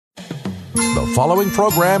The following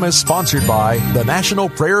program is sponsored by the National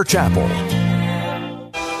Prayer Chapel.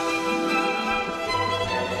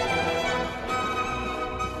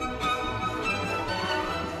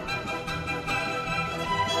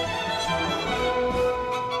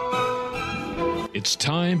 It's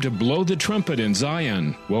time to blow the trumpet in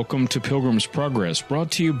Zion. Welcome to Pilgrim's Progress,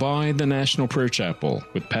 brought to you by the National Prayer Chapel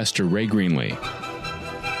with Pastor Ray Greenlee.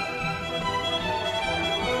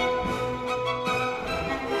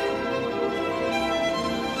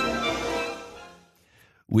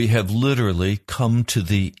 We have literally come to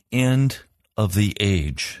the end of the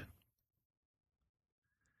age.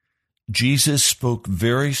 Jesus spoke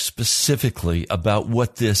very specifically about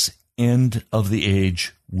what this end of the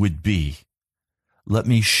age would be. Let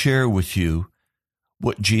me share with you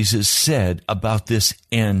what Jesus said about this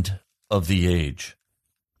end of the age.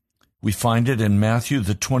 We find it in Matthew,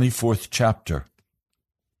 the 24th chapter.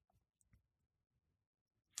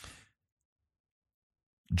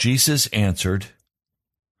 Jesus answered,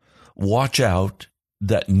 "Watch out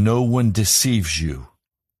that no one deceives you.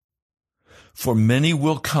 For many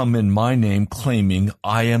will come in my name claiming,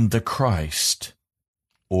 'I am the Christ,'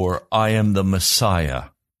 or 'I am the Messiah,'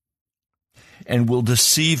 and will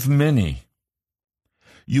deceive many.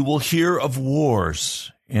 You will hear of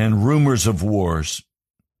wars and rumors of wars,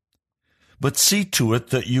 but see to it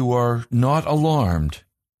that you are not alarmed.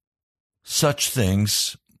 Such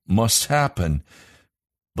things must happen,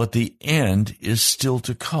 but the end is still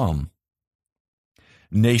to come.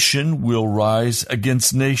 Nation will rise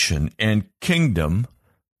against nation, and kingdom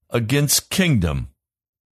against kingdom.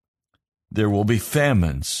 There will be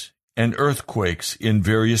famines and earthquakes in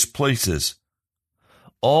various places.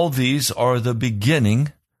 All these are the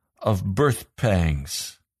beginning of birth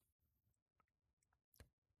pangs."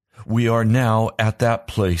 We are now at that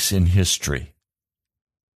place in history.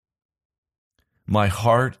 My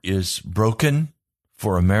heart is broken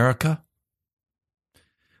for America.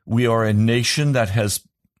 We are a nation that has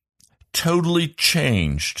totally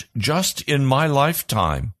changed just in my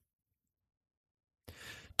lifetime.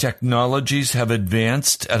 Technologies have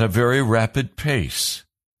advanced at a very rapid pace.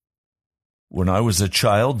 When I was a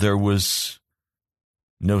child, there was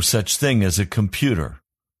no such thing as a computer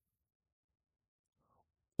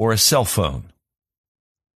or a cell phone.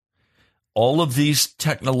 All of these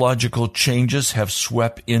technological changes have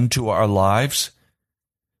swept into our lives,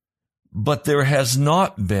 but there has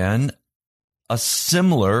not been a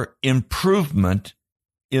similar improvement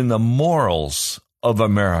in the morals of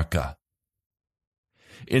America.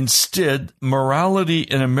 Instead, morality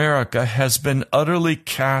in America has been utterly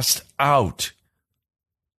cast out.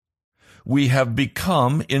 We have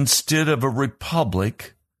become, instead of a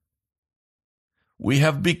republic, we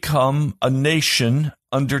have become a nation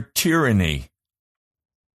under tyranny.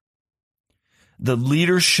 The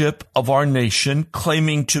leadership of our nation,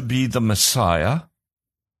 claiming to be the Messiah,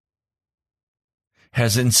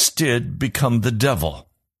 has instead become the devil.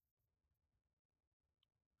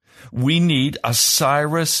 We need a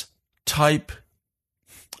Cyrus-type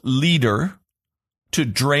leader to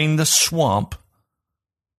drain the swamp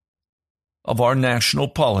of our national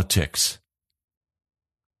politics.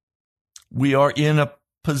 We are in a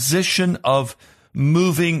position of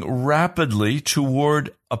moving rapidly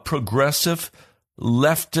toward a progressive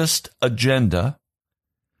leftist agenda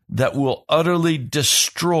that will utterly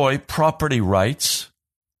destroy property rights,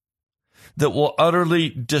 that will utterly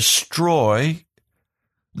destroy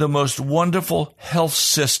the most wonderful health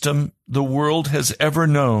system the world has ever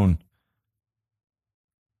known.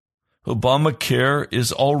 Obamacare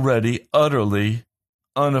is already utterly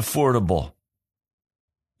unaffordable.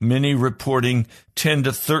 Many reporting $10,000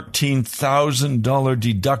 to $13,000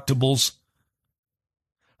 deductibles,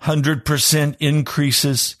 100%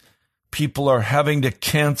 increases. People are having to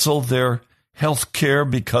cancel their health care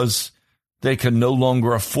because they can no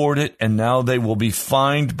longer afford it, and now they will be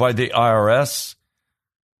fined by the IRS.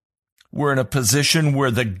 We're in a position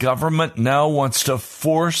where the government now wants to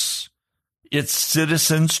force its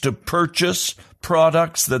citizens to purchase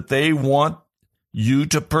products that they want you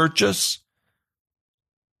to purchase.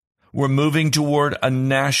 We're moving toward a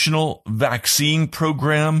national vaccine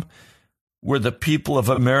program where the people of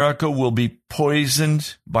America will be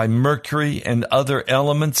poisoned by mercury and other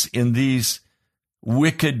elements in these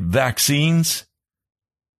wicked vaccines.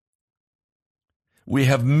 We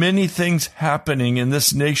have many things happening in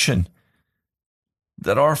this nation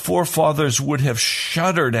that our forefathers would have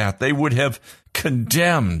shuddered at, they would have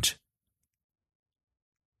condemned.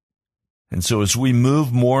 And so as we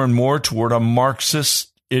move more and more toward a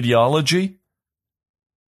Marxist ideology,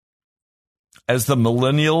 as the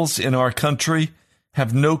millennials in our country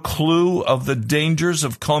have no clue of the dangers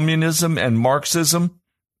of communism and Marxism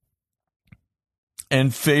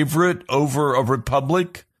and favor it over a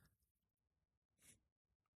republic?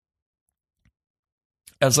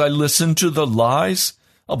 As I listen to the lies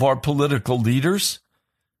of our political leaders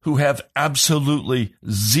who have absolutely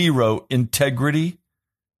zero integrity,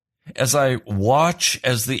 as I watch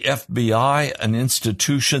as the FBI, an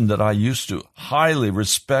institution that I used to highly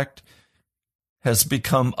respect, has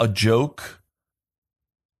become a joke,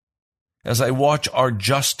 as I watch our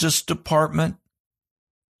Justice Department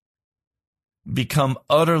become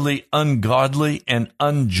utterly ungodly and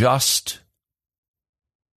unjust,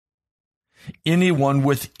 anyone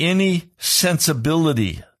with any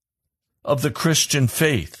sensibility of the Christian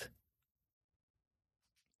faith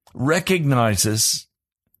recognizes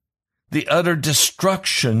the utter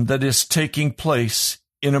destruction that is taking place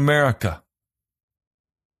in America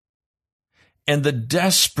and the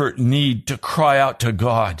desperate need to cry out to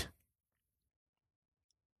God.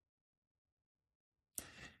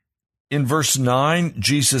 In verse 9,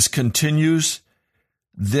 Jesus continues,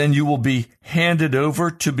 "Then you will be handed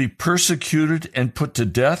over to be persecuted and put to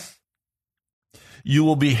death. You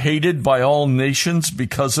will be hated by all nations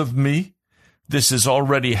because of me." This is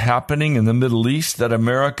already happening in the Middle East, that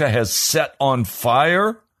America has set on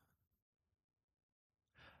fire.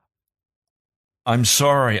 I'm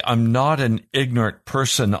sorry, I'm not an ignorant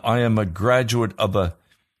person. I am a graduate of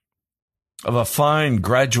a fine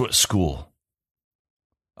graduate school.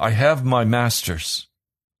 I have my master's.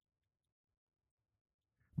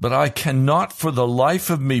 But I cannot for the life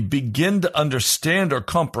of me begin to understand or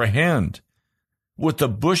comprehend what the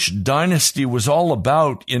Bush dynasty was all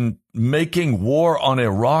about in making war on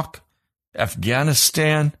Iraq,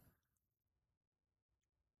 Afghanistan,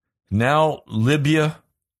 now Libya,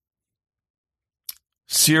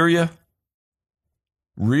 Syria.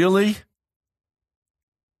 Really?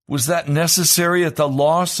 Was that necessary at the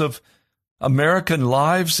loss of American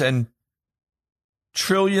lives and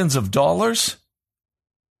trillions of dollars?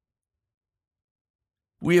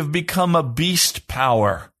 We have become a beast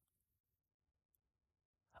power,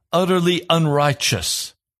 utterly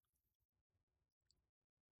unrighteous.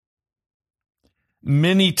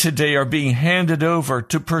 Many today are being handed over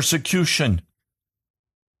to persecution.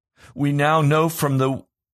 We now know from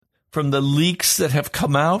the leaks that have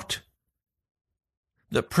come out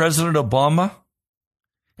that President Obama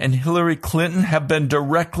and Hillary Clinton have been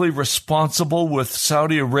directly responsible with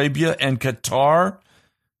Saudi Arabia and Qatar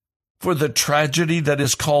for the tragedy that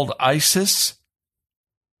is called ISIS.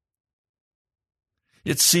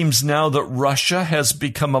 It seems now that Russia has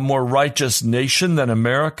become a more righteous nation than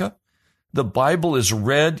America. The Bible is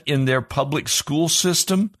read in their public school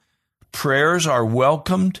system. Prayers are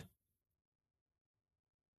welcomed.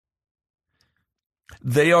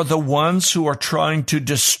 They are the ones who are trying to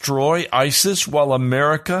destroy ISIS, while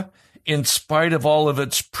America, in spite of all of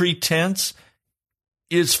its pretense,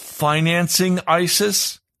 is financing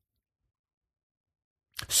ISIS,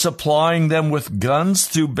 supplying them with guns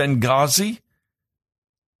through Benghazi.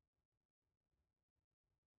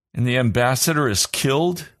 And the ambassador is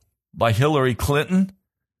killed by Hillary Clinton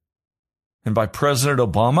and by President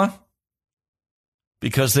Obama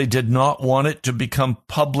because they did not want it to become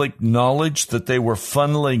public knowledge that they were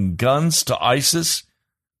funneling guns to ISIS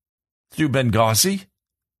through Benghazi.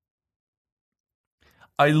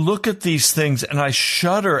 I look at these things and I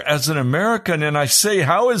shudder as an American, and I say,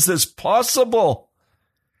 how is this possible?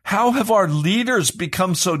 How have our leaders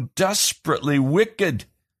become so desperately wicked,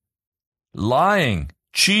 lying,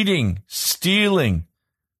 cheating, stealing?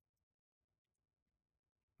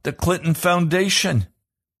 The Clinton Foundation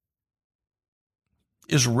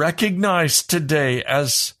is recognized today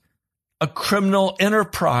as a criminal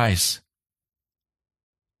enterprise.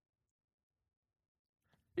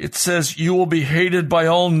 It says, "You will be hated by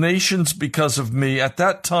all nations because of me. At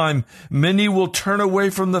that time, many will turn away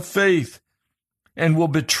from the faith and will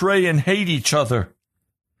betray and hate each other.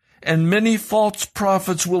 And many false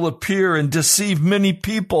prophets will appear and deceive many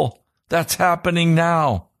people." That's happening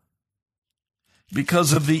now.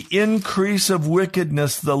 Because of the increase of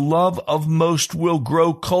wickedness, the love of most will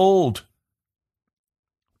grow cold.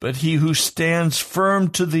 But he who stands firm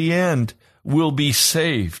to the end will be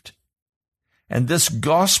saved. And this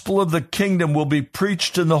gospel of the kingdom will be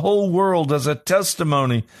preached in the whole world as a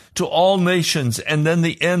testimony to all nations, and then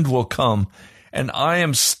the end will come. And I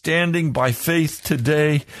am standing by faith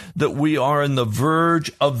today that we are on the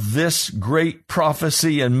verge of this great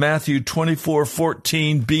prophecy in Matthew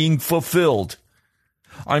 24:14 being fulfilled.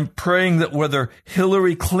 I'm praying that whether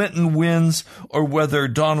Hillary Clinton wins or whether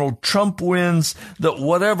Donald Trump wins, that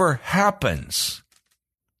whatever happens,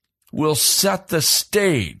 will set the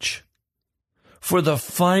stage for the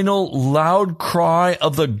final loud cry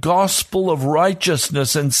of the gospel of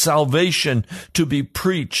righteousness and salvation to be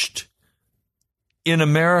preached in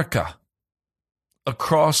America,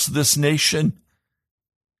 across this nation,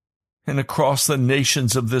 and across the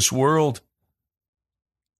nations of this world.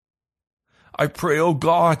 I pray, oh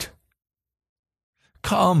God,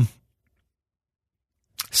 come.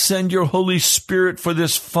 Send your Holy Spirit for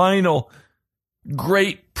this final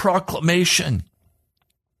great proclamation.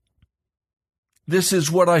 This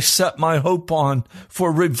is what I set my hope on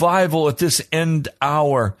for revival at this end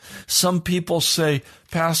hour. Some people say,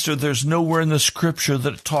 Pastor, there's nowhere in the scripture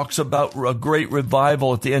that it talks about a great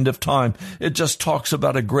revival at the end of time. It just talks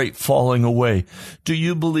about a great falling away. Do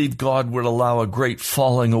you believe God would allow a great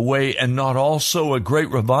falling away and not also a great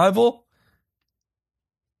revival?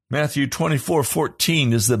 Matthew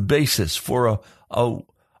 24:14 is the basis for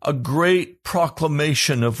a great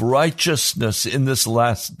proclamation of righteousness in this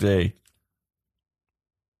last day.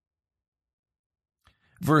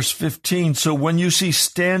 Verse 15, so when you see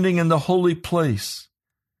standing in the holy place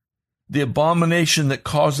the abomination that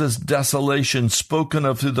causes desolation spoken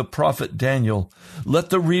of through the prophet Daniel,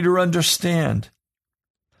 let the reader understand.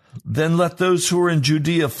 Then let those who are in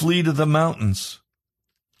Judea flee to the mountains.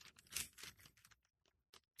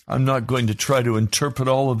 I'm not going to try to interpret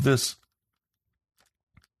all of this,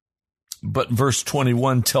 but verse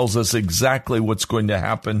 21 tells us exactly what's going to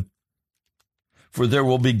happen. For there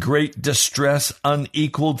will be great distress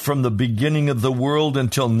unequaled from the beginning of the world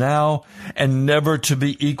until now, and never to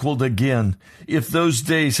be equaled again. If those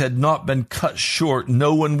days had not been cut short,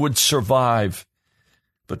 no one would survive.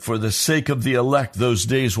 But for the sake of the elect, those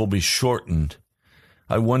days will be shortened.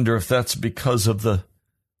 I wonder if that's because of the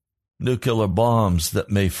nuclear bombs that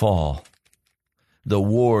may fall, the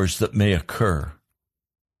wars that may occur.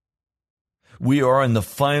 We are in the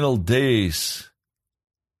final days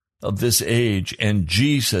of this age, and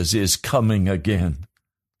Jesus is coming again.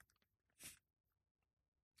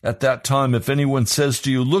 At that time, if anyone says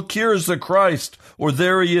to you, look, here is the Christ, or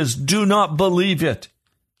there he is, do not believe it.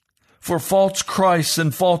 For false Christs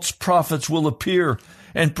and false prophets will appear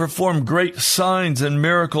and perform great signs and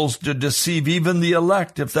miracles to deceive even the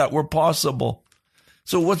elect, if that were possible.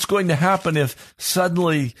 So what's going to happen if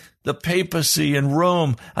suddenly the papacy in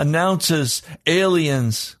Rome announces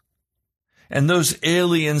aliens, and those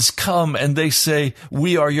aliens come and they say,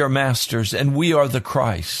 we are your masters and we are the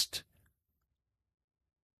Christ?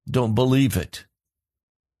 Don't believe it.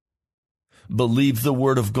 Believe the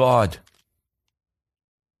word of God.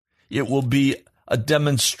 It will be a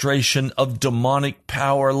demonstration of demonic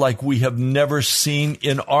power like we have never seen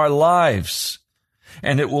in our lives.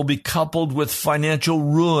 And it will be coupled with financial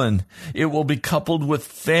ruin. It will be coupled with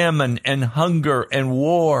famine and hunger and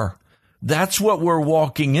war. That's what we're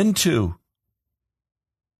walking into.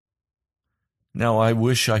 Now, I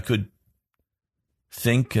wish I could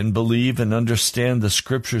think and believe and understand the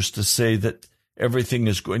scriptures to say that everything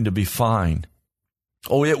is going to be fine.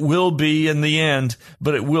 Oh, it will be in the end,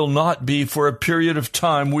 but it will not be for a period of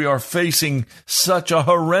time. We are facing such a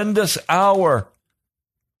horrendous hour.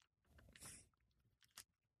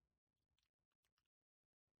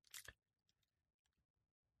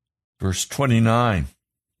 Verse 29,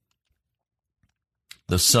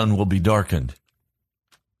 the sun will be darkened.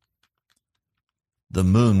 The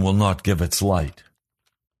moon will not give its light.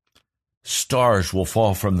 Stars will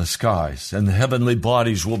fall from the skies, and the heavenly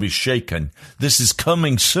bodies will be shaken. This is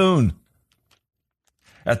coming soon.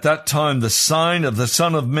 At that time, the sign of the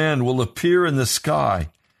Son of Man will appear in the sky,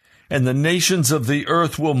 and the nations of the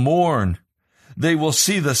earth will mourn. They will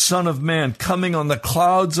see the Son of Man coming on the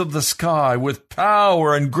clouds of the sky with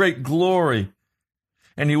power and great glory.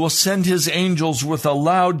 And he will send his angels with a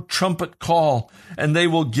loud trumpet call, and they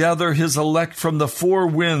will gather his elect from the four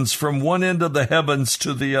winds, from one end of the heavens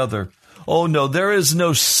to the other. Oh no, there is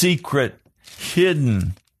no secret,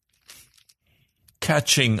 hidden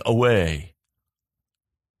catching away.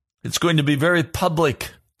 It's going to be very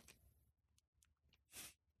public.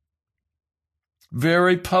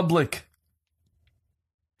 Very public.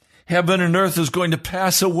 Heaven and earth is going to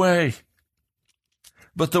pass away.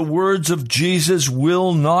 But the words of Jesus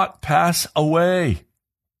will not pass away.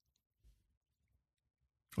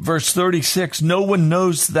 Verse 36, no one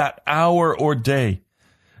knows that hour or day,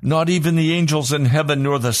 not even the angels in heaven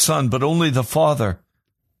nor the Son, but only the Father.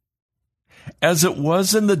 As it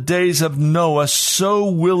was in the days of Noah, so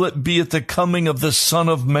will it be at the coming of the Son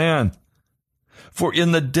of Man. For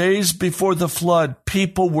in the days before the flood,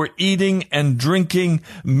 people were eating and drinking,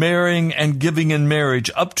 marrying and giving in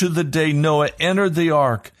marriage, up to the day Noah entered the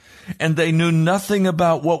ark, and they knew nothing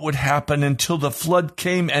about what would happen until the flood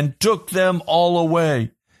came and took them all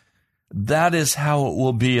away. That is how it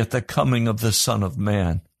will be at the coming of the Son of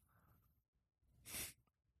Man.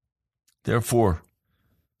 Therefore,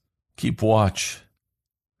 keep watch,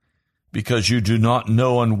 because you do not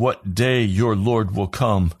know on what day your Lord will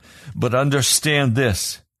come. But understand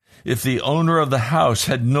this: if the owner of the house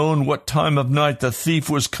had known what time of night the thief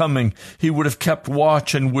was coming, he would have kept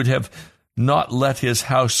watch and would have not let his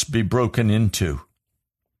house be broken into.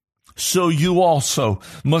 So you also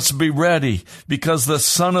must be ready, because the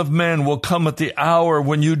Son of Man will come at the hour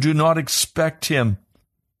when you do not expect him.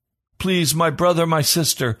 Please, my brother, my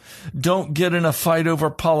sister, don't get in a fight over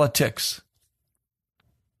politics.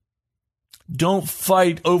 Don't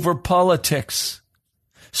fight over politics.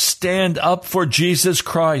 Stand up for Jesus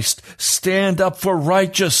Christ. Stand up for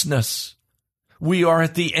righteousness. We are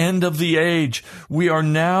at the end of the age. We are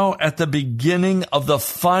now at the beginning of the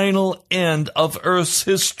final end of Earth's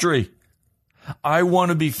history. I want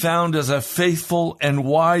to be found as a faithful and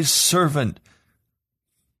wise servant.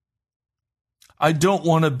 I don't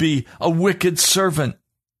want to be a wicked servant.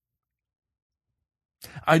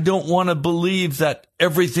 I don't want to believe that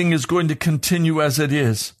everything is going to continue as it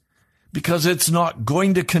is, because it's not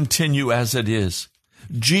going to continue as it is.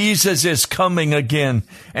 Jesus is coming again,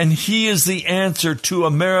 and he is the answer to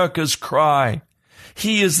America's cry.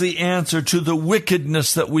 He is the answer to the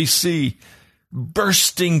wickedness that we see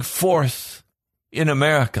bursting forth in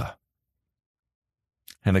America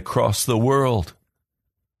and across the world.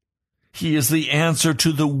 He is the answer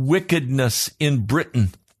to the wickedness in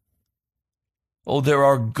Britain. Oh, there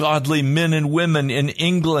are godly men and women in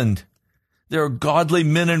England. There are godly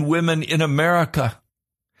men and women in America.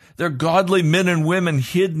 There are godly men and women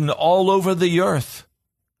hidden all over the earth.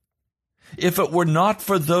 If it were not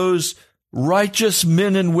for those righteous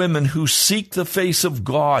men and women who seek the face of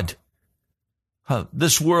God,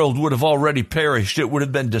 this world would have already perished. It would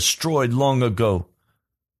have been destroyed long ago.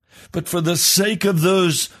 But for the sake of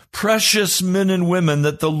those precious men and women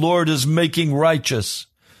that the Lord is making righteous,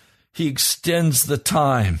 he extends the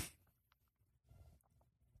time.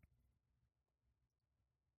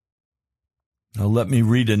 Now let me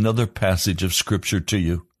read another passage of Scripture to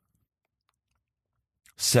you.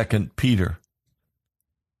 2 Peter,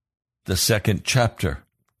 the 2nd chapter.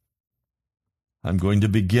 I'm going to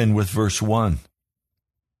begin with verse 1.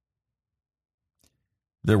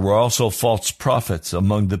 There were also false prophets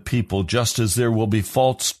among the people, just as there will be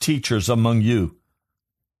false teachers among you.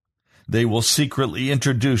 They will secretly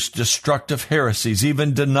introduce destructive heresies,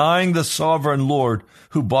 even denying the sovereign Lord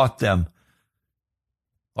who bought them.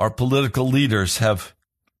 Our political leaders have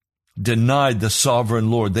denied the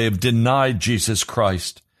sovereign Lord. They have denied Jesus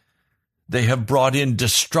Christ. They have brought in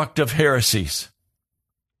destructive heresies.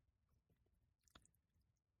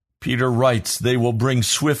 Peter writes, they will bring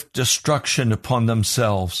swift destruction upon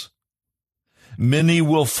themselves. Many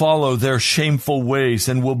will follow their shameful ways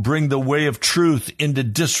and will bring the way of truth into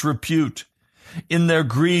disrepute. In their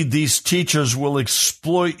greed, these teachers will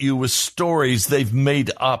exploit you with stories they've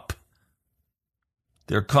made up.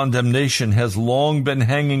 Their condemnation has long been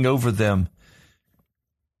hanging over them,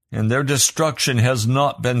 and their destruction has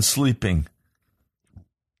not been sleeping.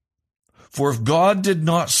 For if God did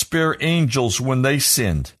not spare angels when they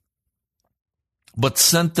sinned, but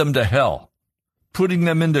sent them to hell, putting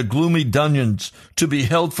them into gloomy dungeons to be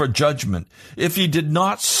held for judgment, if he did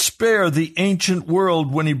not spare the ancient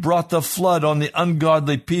world when he brought the flood on the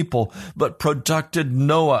ungodly people, but protected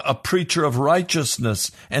Noah, a preacher of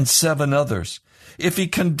righteousness, and 7 others, if he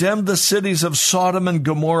condemned the cities of Sodom and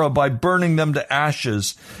Gomorrah by burning them to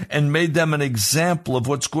ashes and made them an example of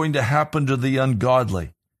what's going to happen to the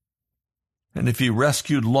ungodly, and if he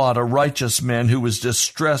rescued Lot, a righteous man who was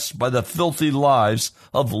distressed by the filthy lives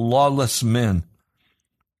of lawless men,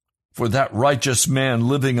 for that righteous man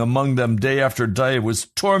living among them day after day was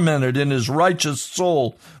tormented in his righteous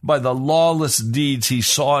soul by the lawless deeds he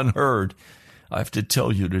saw and heard. I have to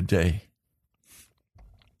tell you today,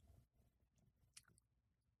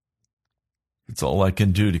 it's all I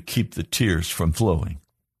can do to keep the tears from flowing.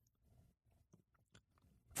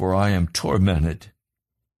 For I am tormented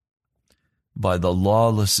by the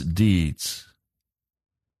lawless deeds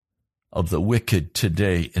of the wicked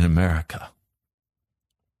today in America.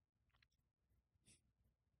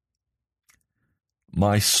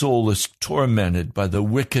 My soul is tormented by the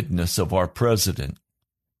wickedness of our president.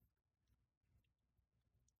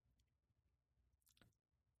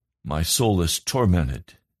 My soul is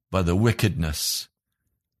tormented by the wickedness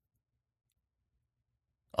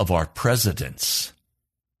of our presidents.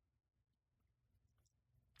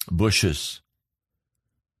 Bushes,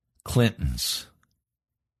 Clintons,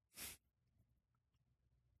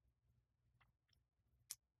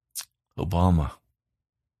 Obama.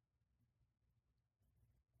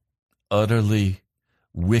 Utterly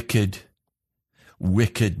wicked,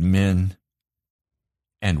 wicked men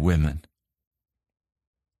and women.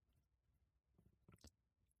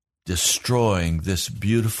 Destroying this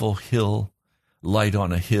beautiful hill, light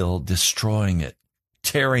on a hill, destroying it,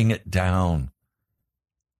 tearing it down,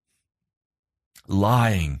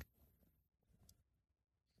 lying.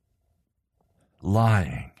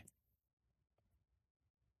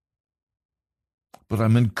 But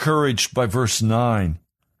I'm encouraged by verse 9.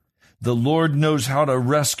 The Lord knows how to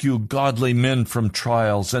rescue godly men from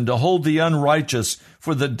trials and to hold the unrighteous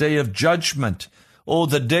for the day of judgment. Oh,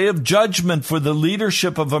 the day of judgment for the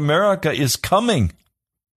leadership of America is coming.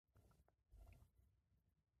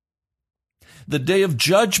 The day of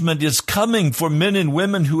judgment is coming for men and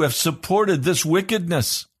women who have supported this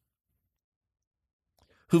wickedness,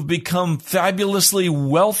 who've become fabulously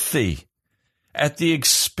wealthy at the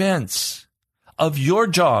expense of your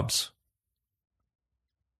jobs.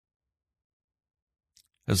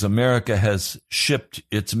 As America has shipped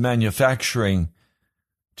its manufacturing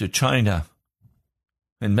to China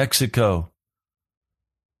and Mexico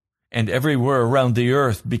and everywhere around the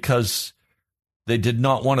earth because they did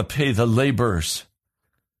not want to pay the laborers.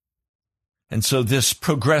 And so this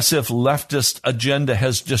progressive leftist agenda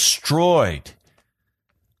has destroyed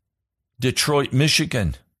Detroit,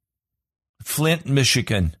 Michigan, Flint,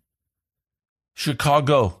 Michigan,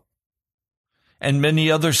 Chicago, and many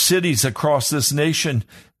other cities across this nation.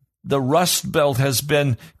 The Rust Belt has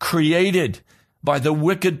been created by the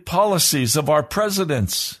wicked policies of our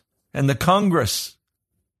presidents and the Congress.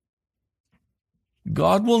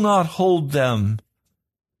 God will not hold them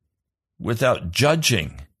without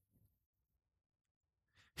judging.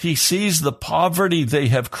 He sees the poverty they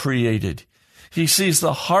have created. He sees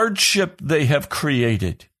the hardship they have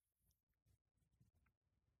created.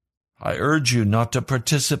 I urge you not to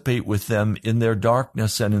participate with them in their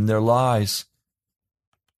darkness and in their lies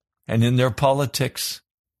and in their politics.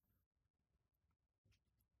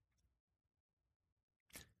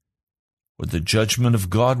 Or the judgment of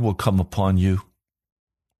God will come upon you.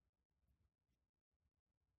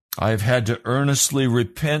 I have had to earnestly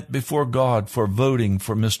repent before God for voting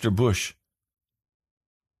for Mr. Bush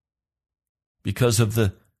because of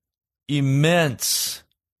the immense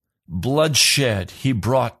bloodshed he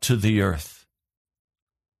brought to the earth.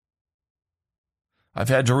 I've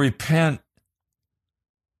had to repent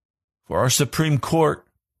for our Supreme Court,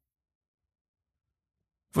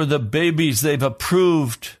 for the babies they've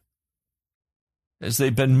approved as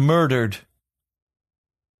they've been murdered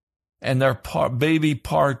and their baby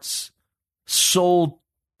parts sold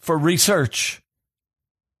for research.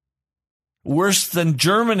 Worse than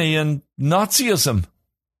Germany and Nazism.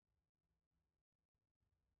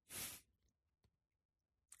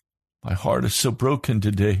 My heart is so broken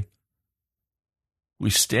today. We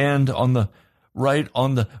stand on the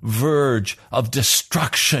verge of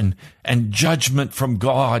destruction and judgment from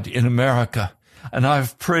God in America. And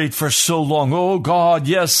I've prayed for so long, oh God,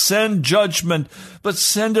 yes, send judgment, but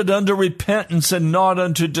send it unto repentance and not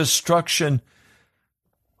unto destruction.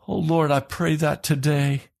 Oh Lord, I pray that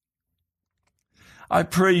today. I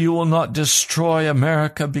pray you will not destroy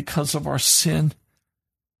America because of our sin.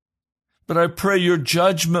 But I pray your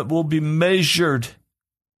judgment will be measured.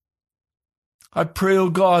 I pray, O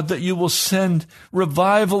God, that you will send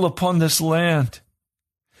revival upon this land.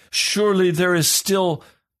 Surely there is still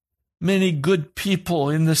many good people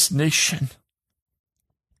in this nation.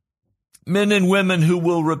 Men and women who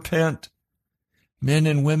will repent. Men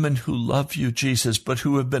and women who love you, Jesus, but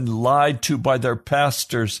who have been lied to by their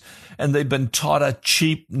pastors, and they've been taught a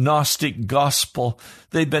cheap Gnostic gospel.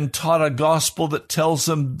 They've been taught a gospel that tells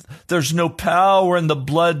them there's no power in the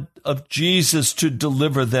blood of Jesus to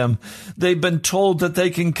deliver them. They've been told that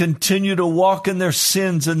they can continue to walk in their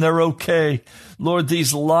sins and they're okay. Lord,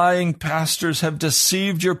 these lying pastors have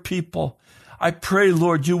deceived your people. I pray,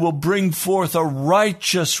 Lord, you will bring forth a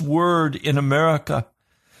righteous word in America,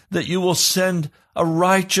 that you will send a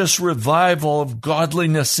righteous revival of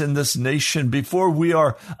godliness in this nation before we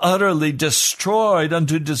are utterly destroyed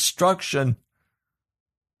unto destruction.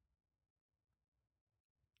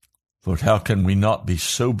 Lord, how can we not be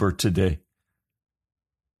sober today?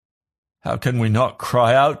 How can we not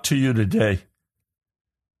cry out to you today?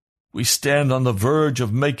 We stand on the verge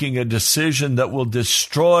of making a decision that will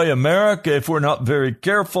destroy America if we're not very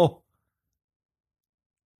careful.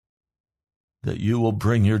 That you will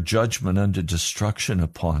bring your judgment unto destruction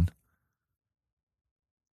upon.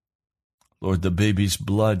 Lord, the baby's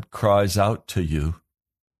blood cries out to you.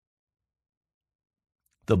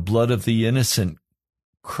 The blood of the innocent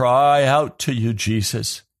cry out to you,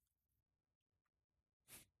 Jesus.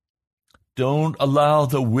 Don't allow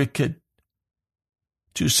the wicked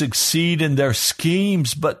to succeed in their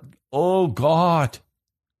schemes, but, oh God,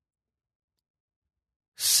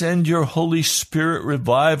 send your Holy Spirit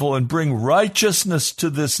revival and bring righteousness to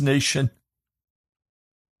this nation.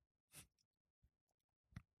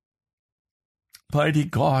 Mighty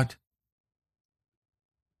God,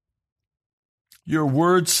 your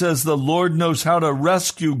word says the Lord knows how to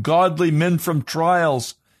rescue godly men from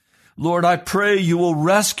trials. Lord, I pray you will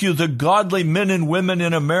rescue the godly men and women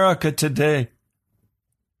in America today.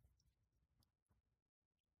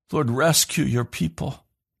 Lord, rescue your people.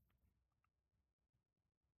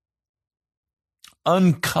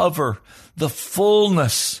 Uncover the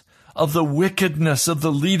fullness of the wickedness of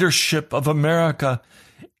the leadership of America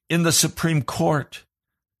in the Supreme Court,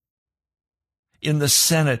 in the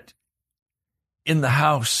Senate, in the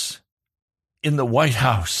House, in the White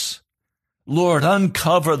House. Lord,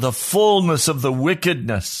 uncover the fullness of the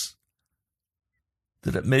wickedness,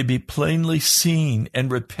 that it may be plainly seen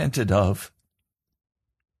and repented of.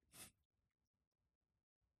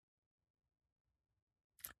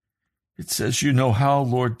 It says, you know how,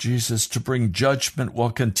 Lord Jesus, to bring judgment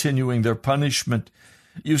while continuing their punishment.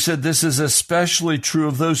 You said this is especially true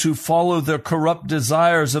of those who follow their corrupt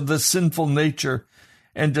desires of the sinful nature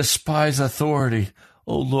and despise authority.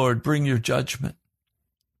 Oh, Lord, bring your judgment.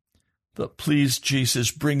 But please,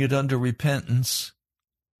 Jesus, bring it under repentance.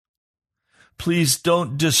 Please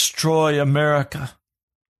don't destroy America.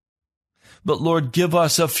 But, Lord, give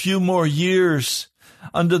us a few more years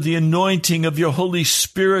under the anointing of your Holy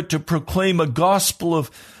Spirit to proclaim a gospel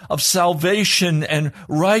of salvation and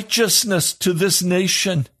righteousness to this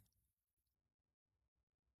nation.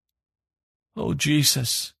 Oh,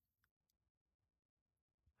 Jesus,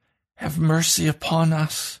 have mercy upon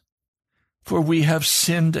us, for we have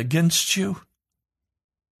sinned against you.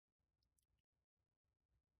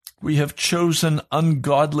 We have chosen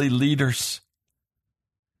ungodly leaders.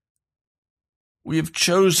 We have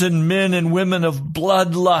chosen men and women of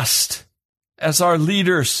bloodlust as our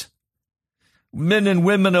leaders, men and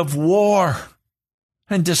women of war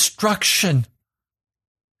and destruction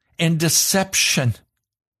and deception.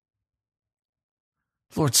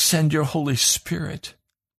 Lord, send your Holy Spirit.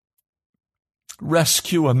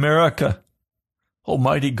 Rescue America,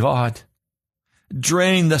 Almighty God.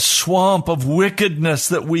 Drain the swamp of wickedness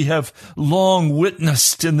that we have long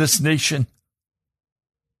witnessed in this nation.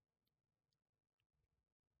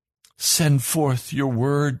 Send forth your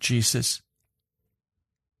word, Jesus.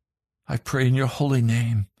 I pray in your holy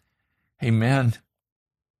name. Amen.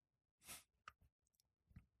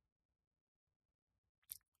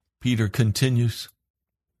 Peter continues.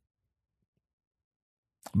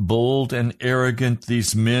 Bold and arrogant,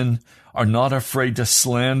 these men are not afraid to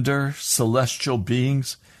slander celestial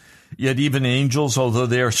beings. Yet even angels, although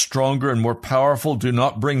they are stronger and more powerful, do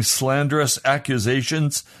not bring slanderous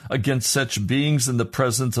accusations against such beings in the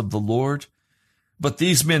presence of the Lord. But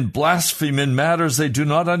these men blaspheme in matters they do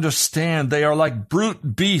not understand. They are like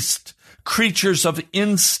brute beasts, creatures of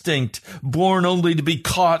instinct, born only to be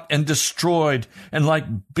caught and destroyed. And like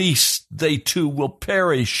beasts, they too will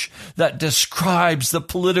perish. That describes the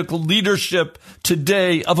political leadership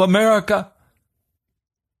today of America.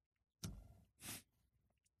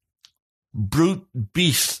 Brute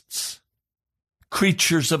beasts,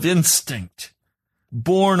 creatures of instinct,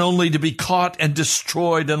 born only to be caught and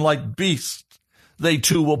destroyed, and like beasts, they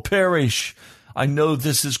too will perish. I know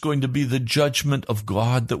this is going to be the judgment of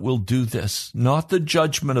God that will do this, not the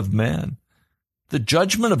judgment of man. The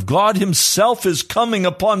judgment of God himself is coming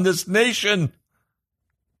upon this nation.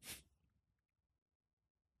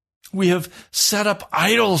 We have set up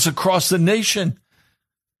idols across the nation.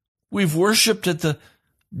 We've worshipped at the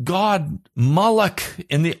God Moloch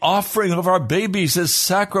in the offering of our babies as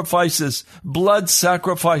sacrifices, blood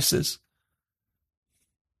sacrifices.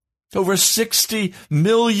 Over 60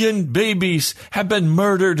 million babies have been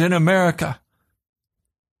murdered in America.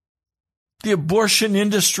 The abortion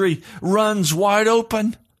industry runs wide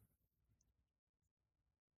open.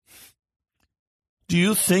 Do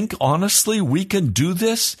you think, honestly, we can do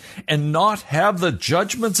this and not have the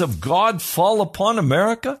judgments of God fall upon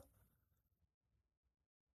America?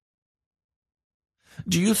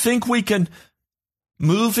 Do you think we can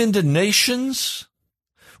move into nations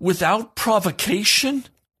without provocation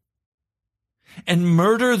and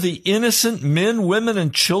murder the innocent men, women,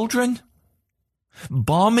 and children,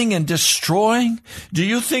 bombing and destroying? Do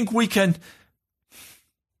you think we can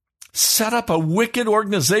set up a wicked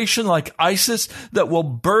organization like ISIS that will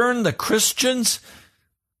burn the Christians,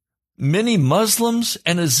 many Muslims,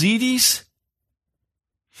 and Yazidis?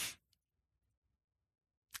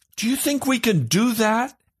 Do you think we can do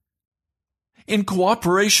that in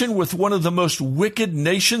cooperation with one of the most wicked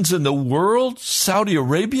nations in the world, Saudi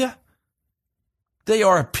Arabia? They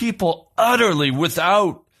are a people utterly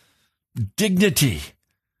without dignity.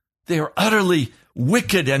 They are utterly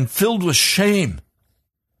wicked and filled with shame.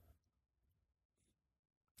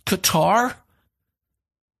 Qatar,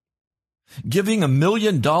 giving $1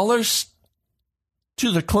 million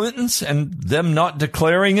to the Clintons and them not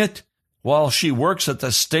declaring it while she works at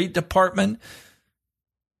the State Department.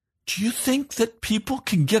 Do you think that people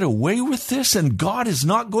can get away with this and God is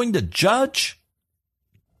not going to judge?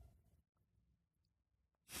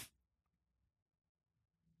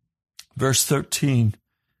 Verse 13.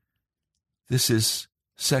 This is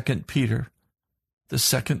 2 Peter, the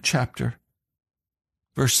 2nd chapter.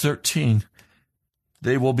 Verse 13.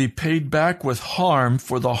 They will be paid back with harm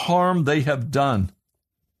for the harm they have done.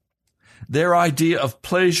 Their idea of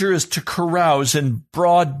pleasure is to carouse in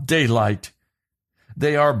broad daylight.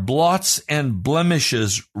 They are blots and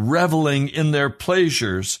blemishes, reveling in their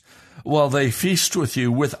pleasures while they feast with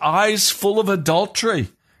you with eyes full of adultery.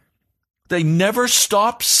 They never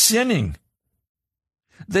stop sinning.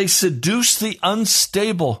 They seduce the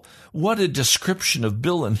unstable. What a description of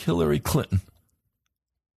Bill and Hillary Clinton.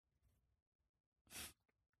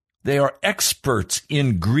 They are experts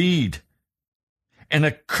in greed, an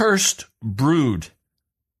accursed brood.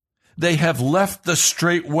 They have left the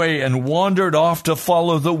straight way and wandered off to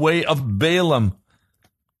follow the way of Balaam,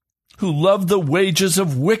 who loved the wages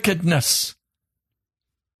of wickedness.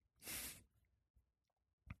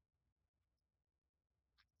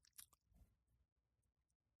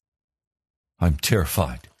 I'm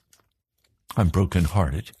terrified. I'm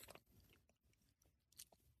brokenhearted.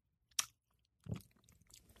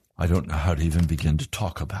 I don't know how to even begin to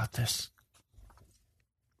talk about this.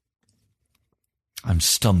 I'm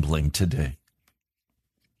stumbling today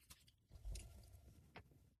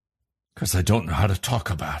because I don't know how to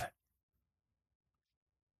talk about it.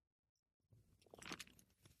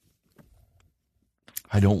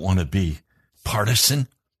 I don't want to be partisan.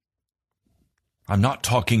 I'm not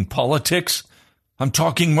talking politics. I'm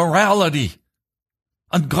talking morality,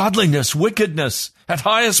 ungodliness, wickedness at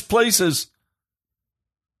highest places.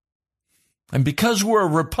 And because we're a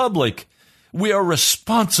republic, we are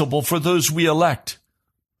responsible for those we elect.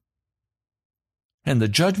 And the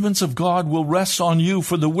judgments of God will rest on you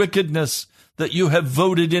for the wickedness that you have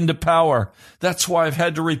voted into power. That's why I've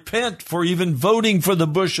had to repent for even voting for the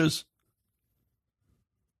Bushes.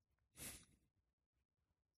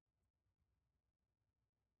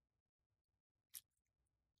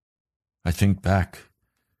 I think back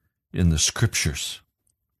in the scriptures.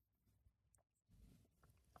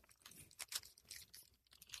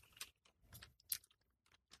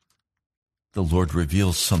 The Lord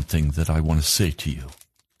reveals something that I want to say to you.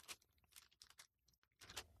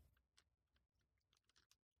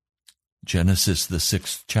 Genesis, the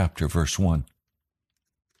 6th chapter, verse 1.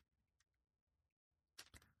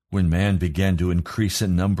 When man began to increase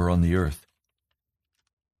in number on the earth,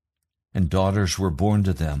 and daughters were born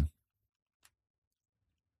to them,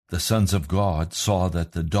 the sons of God saw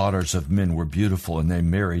that the daughters of men were beautiful, and they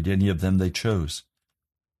married any of them they chose.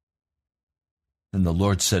 And the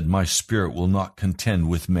Lord said, my spirit will not contend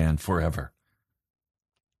with man forever,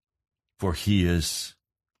 for he is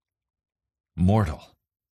mortal.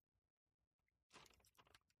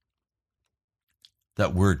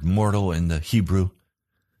 That word mortal in the Hebrew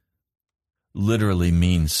literally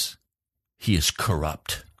means he is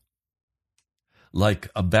corrupt. Like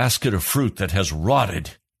a basket of fruit that has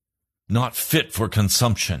rotted, not fit for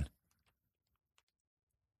consumption.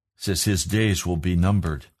 It says his days will be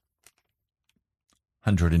numbered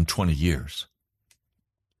 120 years.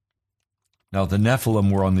 Now the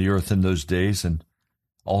Nephilim were on the earth in those days, and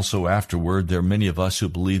also afterward. There are many of us who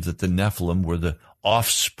believe that the Nephilim were the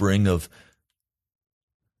offspring of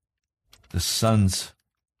the sons,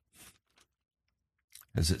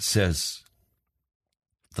 as it says,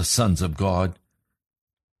 the sons of God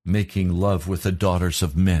making love with the daughters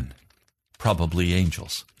of men, probably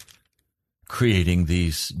angels, creating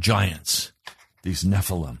these giants, these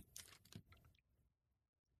Nephilim.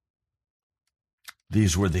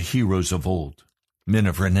 These were the heroes of old, men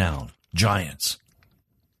of renown, giants.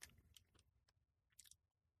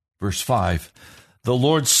 Verse 5, the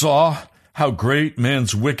Lord saw how great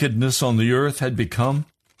man's wickedness on the earth had become,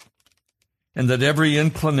 and that every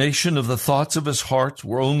inclination of the thoughts of his heart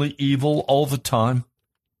were only evil all the time.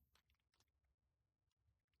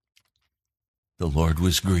 The Lord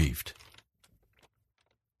was grieved.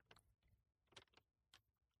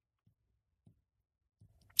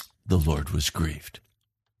 The Lord was grieved.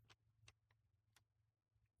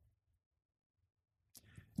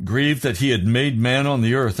 grieved that he had made man on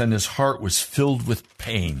the earth, and his heart was filled with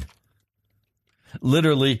pain.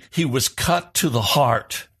 Literally, he was cut to the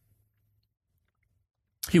heart.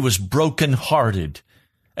 He was broken-hearted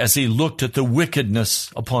as he looked at the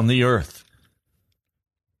wickedness upon the earth.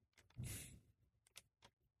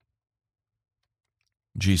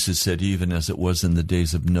 Jesus said, even as it was in the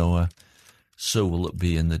days of Noah, so will it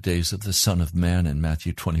be in the days of the Son of Man in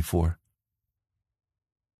Matthew 24.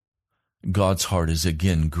 God's heart is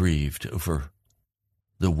again grieved over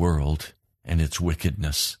the world and its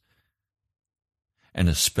wickedness. And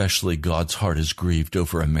especially God's heart is grieved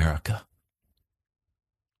over America.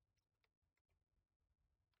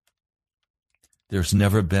 There's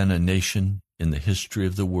never been a nation in the history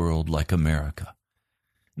of the world like America.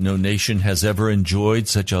 No nation has ever enjoyed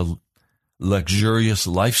such a luxurious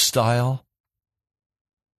lifestyle.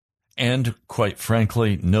 And, quite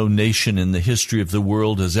frankly, no nation in the history of the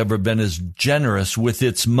world has ever been as generous with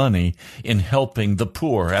its money in helping the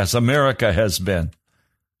poor as America has been.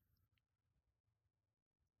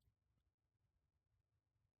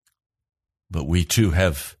 But we too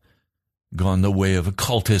have gone the way of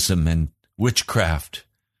occultism and witchcraft,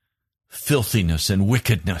 filthiness and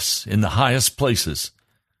wickedness in the highest places.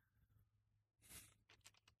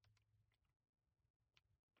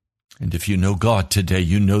 And if you know God today,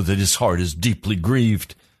 you know that his heart is deeply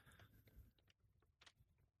grieved,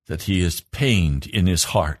 that he is pained in his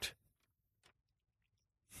heart.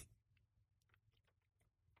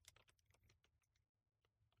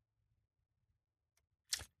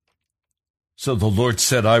 So the Lord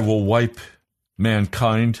said, I will wipe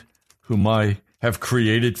mankind, whom I have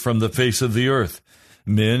created from the face of the earth,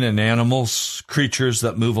 men and animals, creatures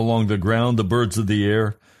that move along the ground, the birds of the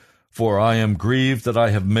air, for I am grieved that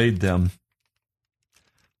I have made them.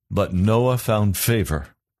 But Noah found favor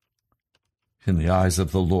in the eyes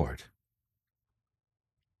of the Lord.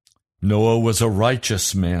 Noah was a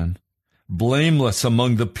righteous man, blameless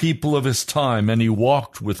among the people of his time, and he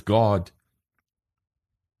walked with God.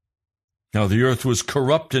 Now the earth was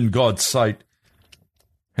corrupt in God's sight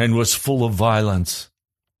and was full of violence.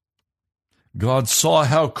 God saw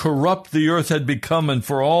how corrupt the earth had become, and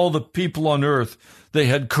for all the people on earth, they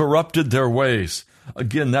had corrupted their ways.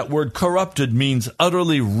 Again, that word corrupted means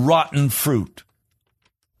utterly rotten fruit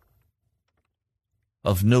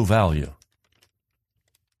of no value.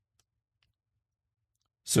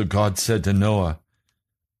 So God said to Noah,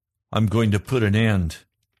 I'm going to put an end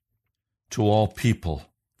to all people,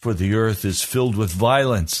 for the earth is filled with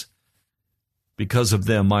violence. Because of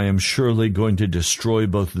them, I am surely going to destroy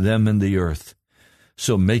both them and the earth.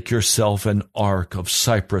 So make yourself an ark of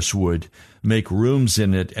cypress wood, make rooms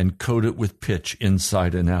in it, and coat it with pitch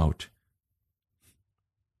inside and out.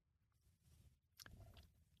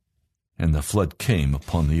 And the flood came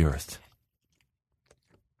upon the earth.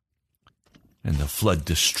 And the flood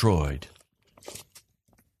destroyed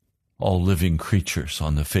all living creatures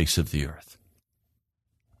on the face of the earth.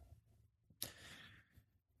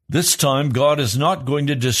 This time, God is not going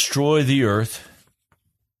to destroy the earth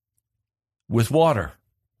with water.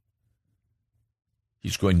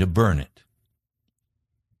 He's going to burn it.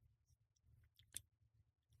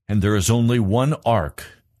 And there is only one ark.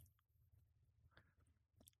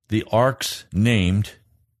 The ark's named.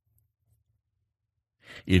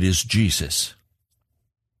 It is Jesus,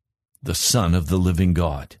 the Son of the living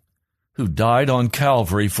God, who died on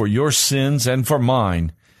Calvary for your sins and for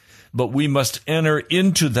mine. But we must enter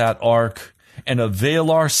into that ark and avail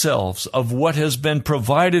ourselves of what has been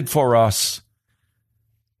provided for us,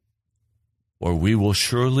 or we will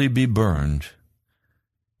surely be burned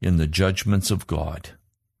in the judgments of God.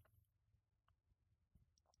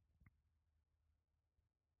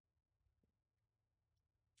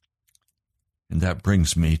 And that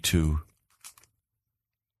brings me to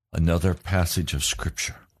another passage of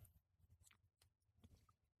Scripture.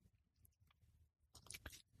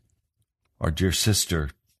 Our dear sister,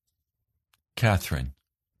 Catherine,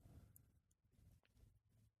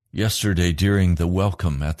 yesterday during the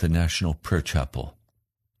welcome at the National Prayer Chapel,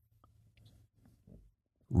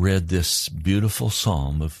 read this beautiful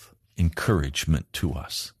psalm of encouragement to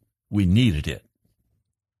us. We needed it.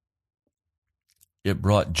 It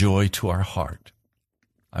brought joy to our heart.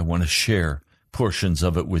 I want to share portions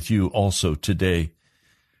of it with you also today.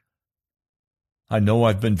 I know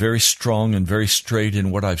I've been very strong and very straight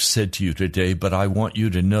in what I've said to you today, but I want you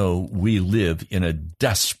to know we live in a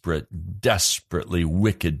desperately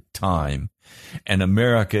wicked time, and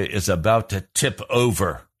America is about to tip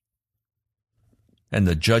over, and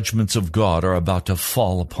the judgments of God are about to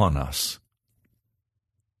fall upon us.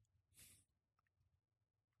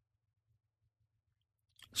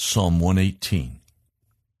 Psalm 118.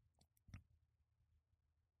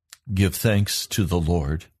 Give thanks to the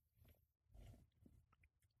Lord,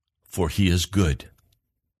 for he is good.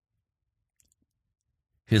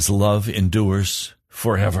 His love endures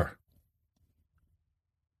forever.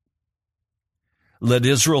 Let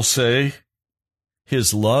Israel say,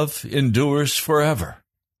 his love endures forever.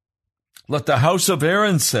 Let the house of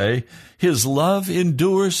Aaron say, his love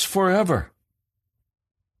endures forever.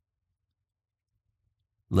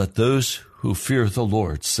 Let those who fear the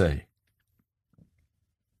Lord say,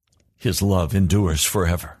 his love endures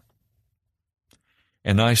forever.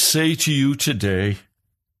 And I say to you today,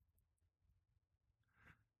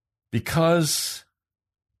 because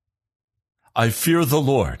I fear the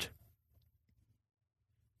Lord,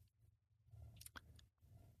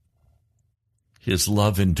 his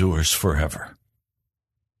love endures forever.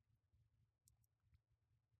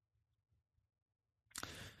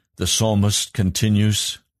 The psalmist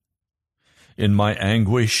continues, in my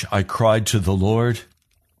anguish I cried to the Lord,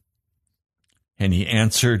 and he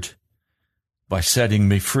answered by setting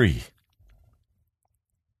me free.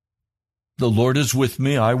 The Lord is with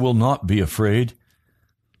me, I will not be afraid.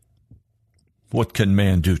 What can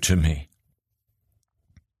man do to me?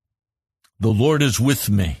 The Lord is with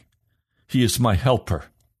me. He is my helper.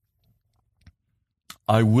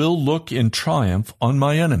 I will look in triumph on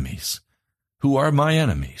my enemies. Who are my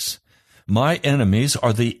enemies? My enemies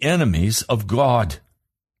are the enemies of God.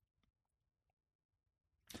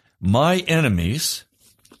 My enemies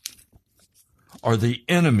are the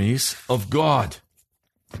enemies of God.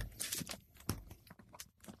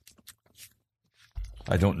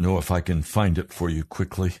 I don't know if I can find it for you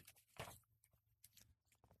quickly.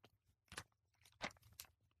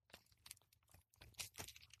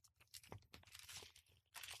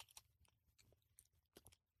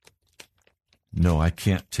 No, I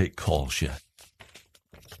can't take calls yet.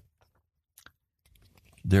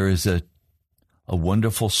 There is a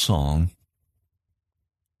wonderful song.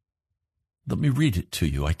 Let me read it to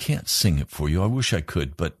you. I can't sing it for you. I wish I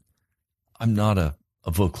could, but I'm not a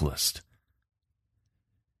vocalist.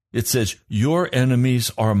 It says, your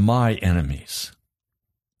enemies are my enemies.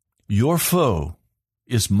 Your foe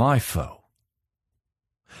is my foe.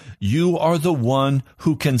 You are the one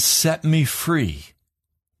who can set me free.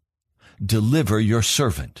 Deliver your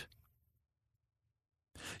servant.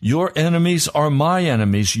 Your enemies are my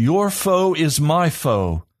enemies. Your foe is my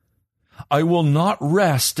foe. I will not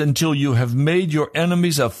rest until you have made your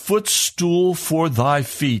enemies a footstool for thy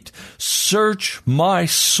feet. Search my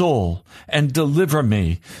soul and deliver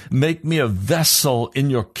me. Make me a vessel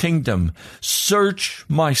in your kingdom. Search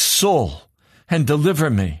my soul and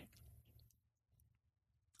deliver me.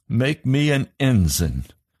 Make me an ensign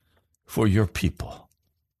for your people.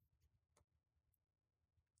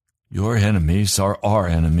 Your enemies are our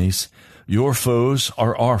enemies. Your foes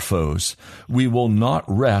are our foes. We will not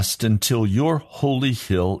rest until your holy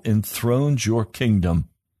hill enthrones your kingdom.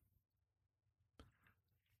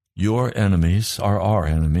 Your enemies are our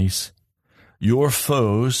enemies. Your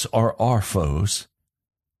foes are our foes.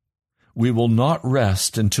 We will not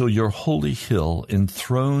rest until your holy hill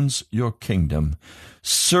enthrones your kingdom.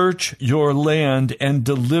 Search your land and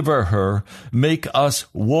deliver her. Make us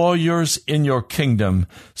warriors in your kingdom.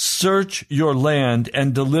 Search your land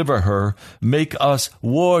and deliver her. Make us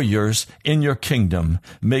warriors in your kingdom.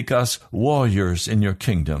 Make us warriors in your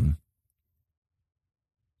kingdom.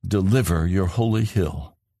 Deliver your holy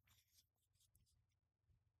hill.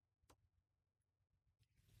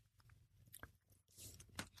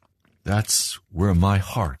 That's where my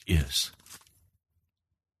heart is.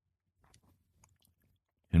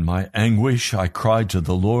 In my anguish, I cried to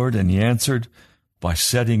the Lord, and he answered by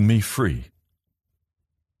setting me free.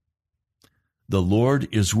 The Lord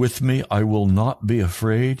is with me. I will not be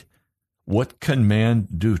afraid. What can man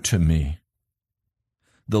do to me?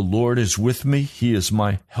 The Lord is with me. He is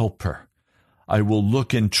my helper. I will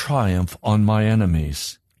look in triumph on my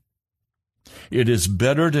enemies. It is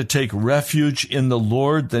better to take refuge in the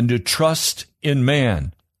Lord than to trust in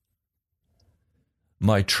man.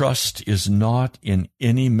 My trust is not in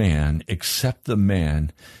any man except the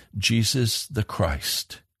man, Jesus the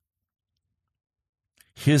Christ.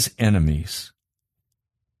 His enemies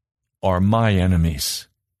are my enemies.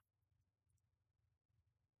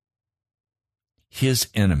 His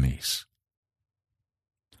enemies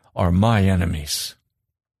are my enemies.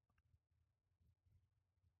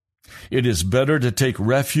 It is better to take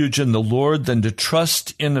refuge in the Lord than to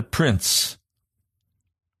trust in a prince.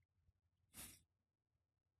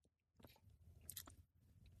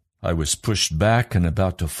 I was pushed back and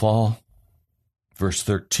about to fall. Verse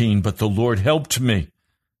 13, but the Lord helped me.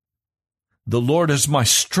 The Lord is my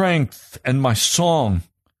strength and my song.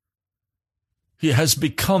 He has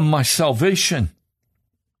become my salvation.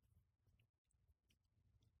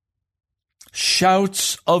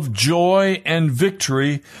 Shouts of joy and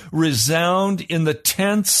victory resound in the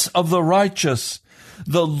tents of the righteous.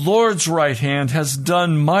 The Lord's right hand has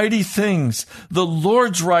done mighty things. The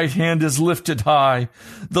Lord's right hand is lifted high.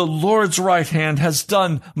 The Lord's right hand has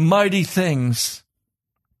done mighty things.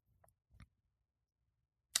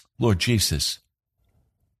 Lord Jesus,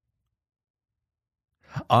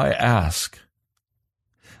 I ask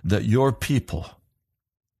that your people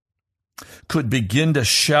could begin to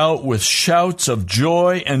shout with shouts of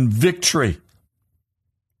joy and victory,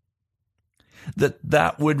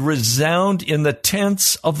 that would resound in the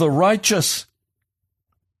tents of the righteous,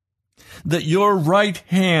 that your right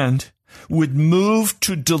hand would move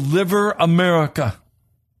to deliver America,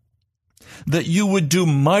 that you would do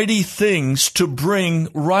mighty things to bring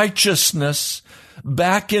righteousness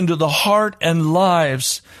back into the heart and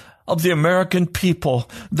lives of the American people,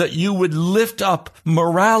 that you would lift up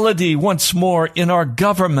morality once more in our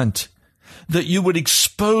government, that you would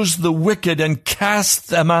expose the wicked and cast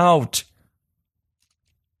them out.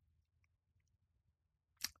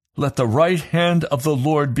 Let the right hand of the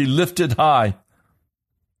Lord be lifted high.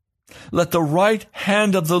 Let the right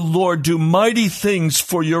hand of the Lord do mighty things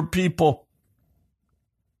for your people.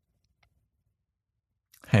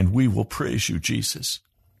 And we will praise you, Jesus.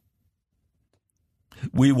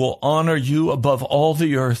 We will honor you above all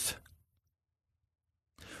the earth.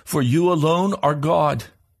 For you alone are God.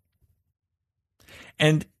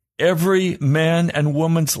 And every man and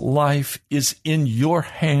woman's life is in your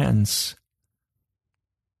hands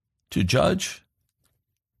to judge,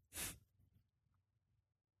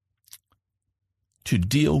 to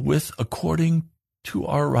deal with according to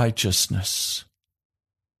our righteousness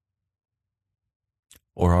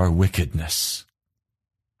or our wickedness.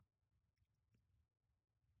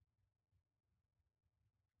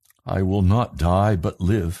 I will not die, but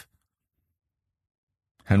live,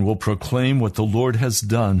 and will proclaim what the Lord has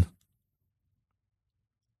done.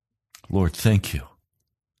 Lord, thank you.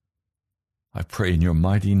 I pray in your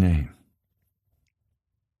mighty name.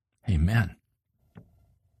 Amen.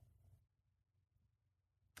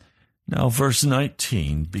 Now, verse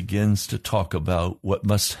 19 begins to talk about what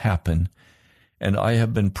must happen, and I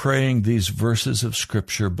have been praying these verses of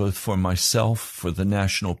Scripture both for myself, for the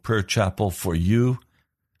National Prayer Chapel, for you,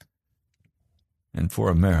 and for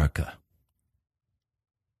America.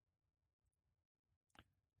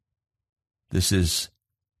 This is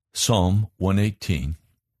Psalm 118,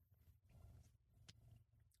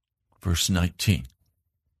 verse 19.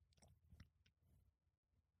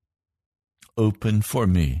 Open for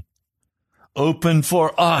me, open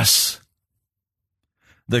for us,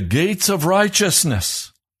 the gates of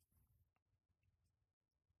righteousness.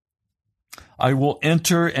 I will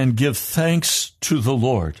enter and give thanks to the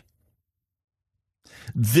Lord.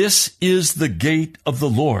 This is the gate of the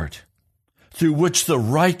Lord, through which the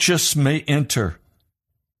righteous may enter.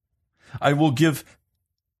 I will give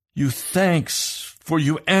you thanks, for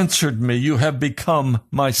you answered me. You have become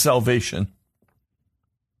my salvation.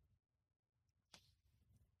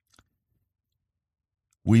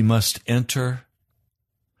 We must enter,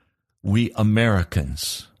 we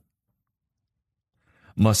Americans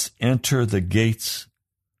must enter the gates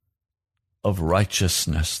of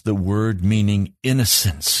righteousness, the word meaning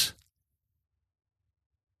innocence.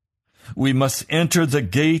 We must enter the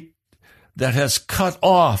gate that has cut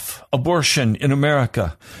off abortion in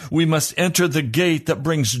America. We must enter the gate that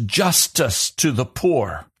brings justice to the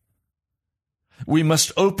poor. We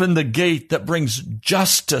must open the gate that brings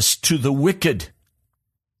justice to the wicked.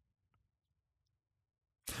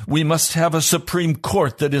 We must have a Supreme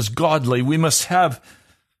Court that is godly. We must have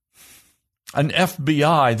an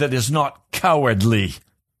FBI that is not cowardly.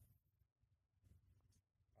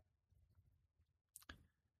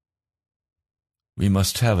 We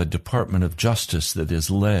must have a Department of Justice that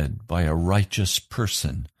is led by a righteous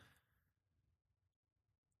person,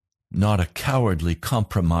 not a cowardly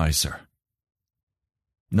compromiser,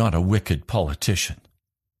 not a wicked politician.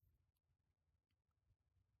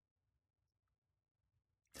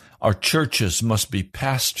 Our churches must be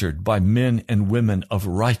pastored by men and women of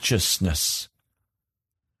righteousness,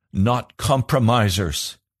 not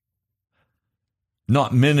compromisers,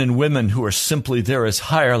 not men and women who are simply there as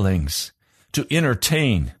hirelings to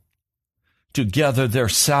entertain, to gather their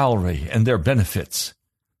salary and their benefits.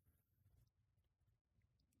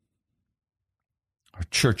 Our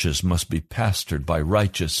churches must be pastored by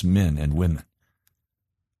righteous men and women.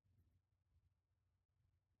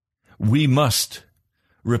 We must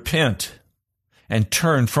repent and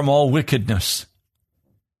turn from all wickedness.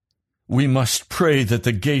 we must pray that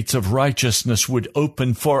the gates of righteousness would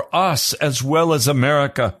open for us as well as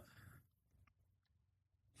America.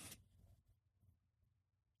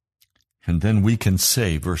 And then we can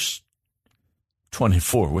say, verse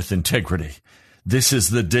 24, with integrity, "This is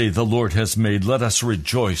the day the Lord has made. Let us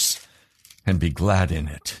rejoice and be glad in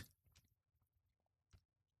it."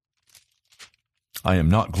 I am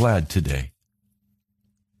not glad today.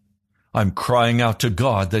 I'm crying out to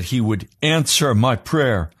God that He would answer my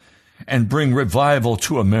prayer and bring revival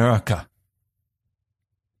to America.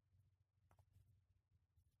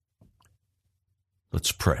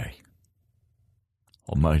 Let's pray.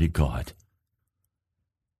 Almighty God,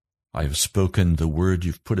 I have spoken the word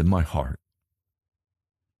you've put in my heart,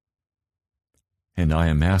 and I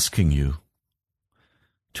am asking you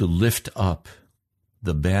to lift up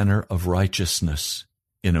the banner of righteousness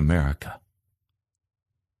in America.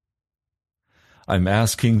 I'm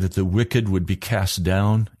asking that the wicked would be cast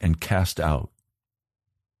down and cast out.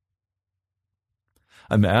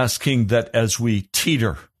 I'm asking that as we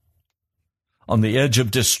teeter on the edge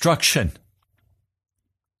of destruction,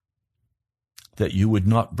 that you would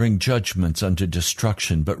not bring judgments unto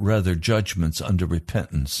destruction, but rather judgments unto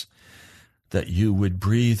repentance, that you would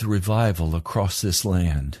breathe revival across this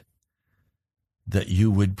land, that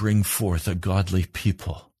you would bring forth a godly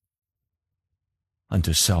people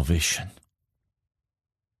unto salvation.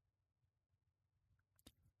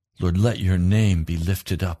 Lord, let your name be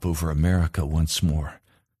lifted up over America once more.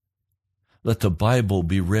 Let the Bible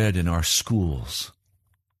be read in our schools.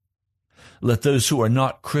 Let those who are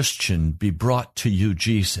not Christian be brought to you,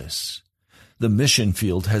 Jesus. The mission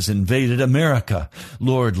field has invaded America.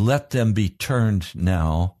 Lord, let them be turned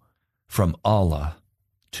now from Allah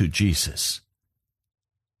to Jesus.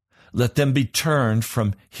 Let them be turned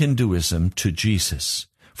from Hinduism to Jesus,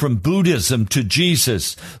 from Buddhism to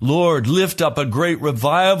Jesus. Lord, lift up a great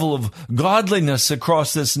revival of godliness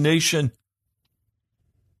across this nation.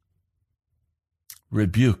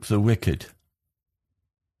 Rebuke the wicked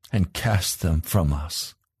and cast them from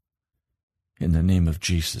us. In the name of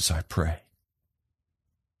Jesus, I pray.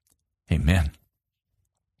 Amen.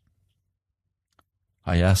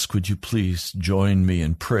 I ask, would you please join me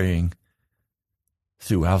in praying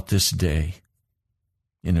throughout this day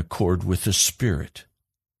in accord with the Spirit.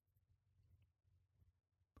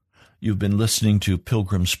 You've been listening to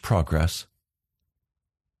Pilgrim's Progress.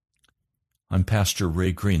 I'm Pastor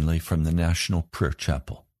Ray Greenley from the National Prayer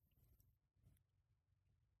Chapel.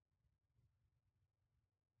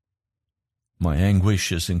 My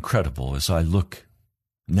anguish is incredible as I look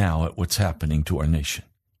now at what's happening to our nation.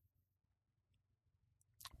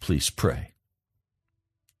 Please pray.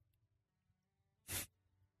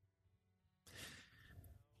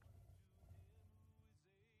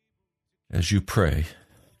 As you pray,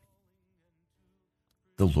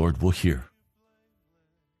 the Lord will hear,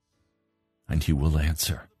 and He will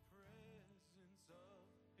answer.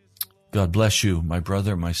 God bless you, my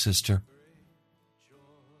brother, my sister.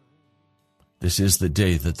 This is the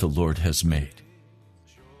day that the Lord has made,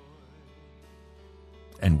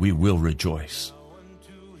 and we will rejoice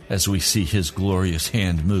as we see His glorious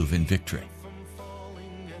hand move in victory.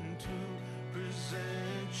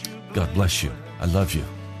 God bless you. I love you.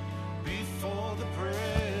 Before the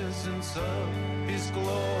presence of His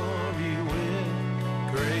glory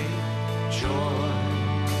with great joy,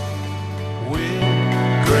 with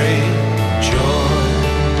great joy,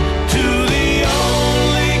 to the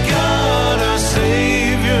only God, our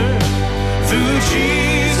Savior, through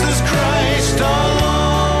Jesus Christ our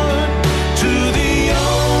Lord, to the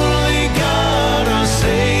only God, our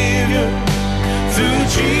Savior, through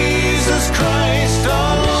Jesus Christ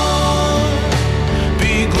our Lord.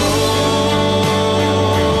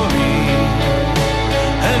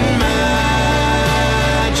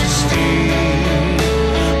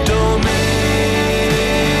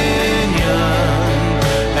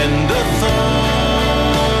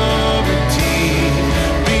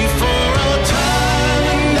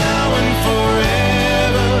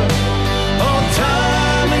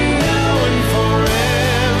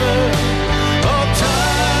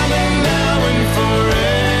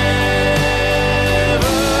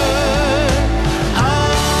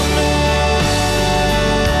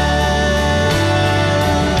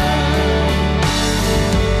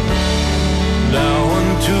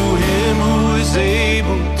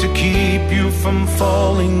 From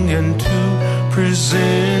falling and to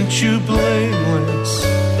present you blameless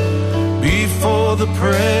before the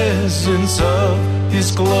presence of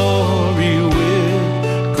His glory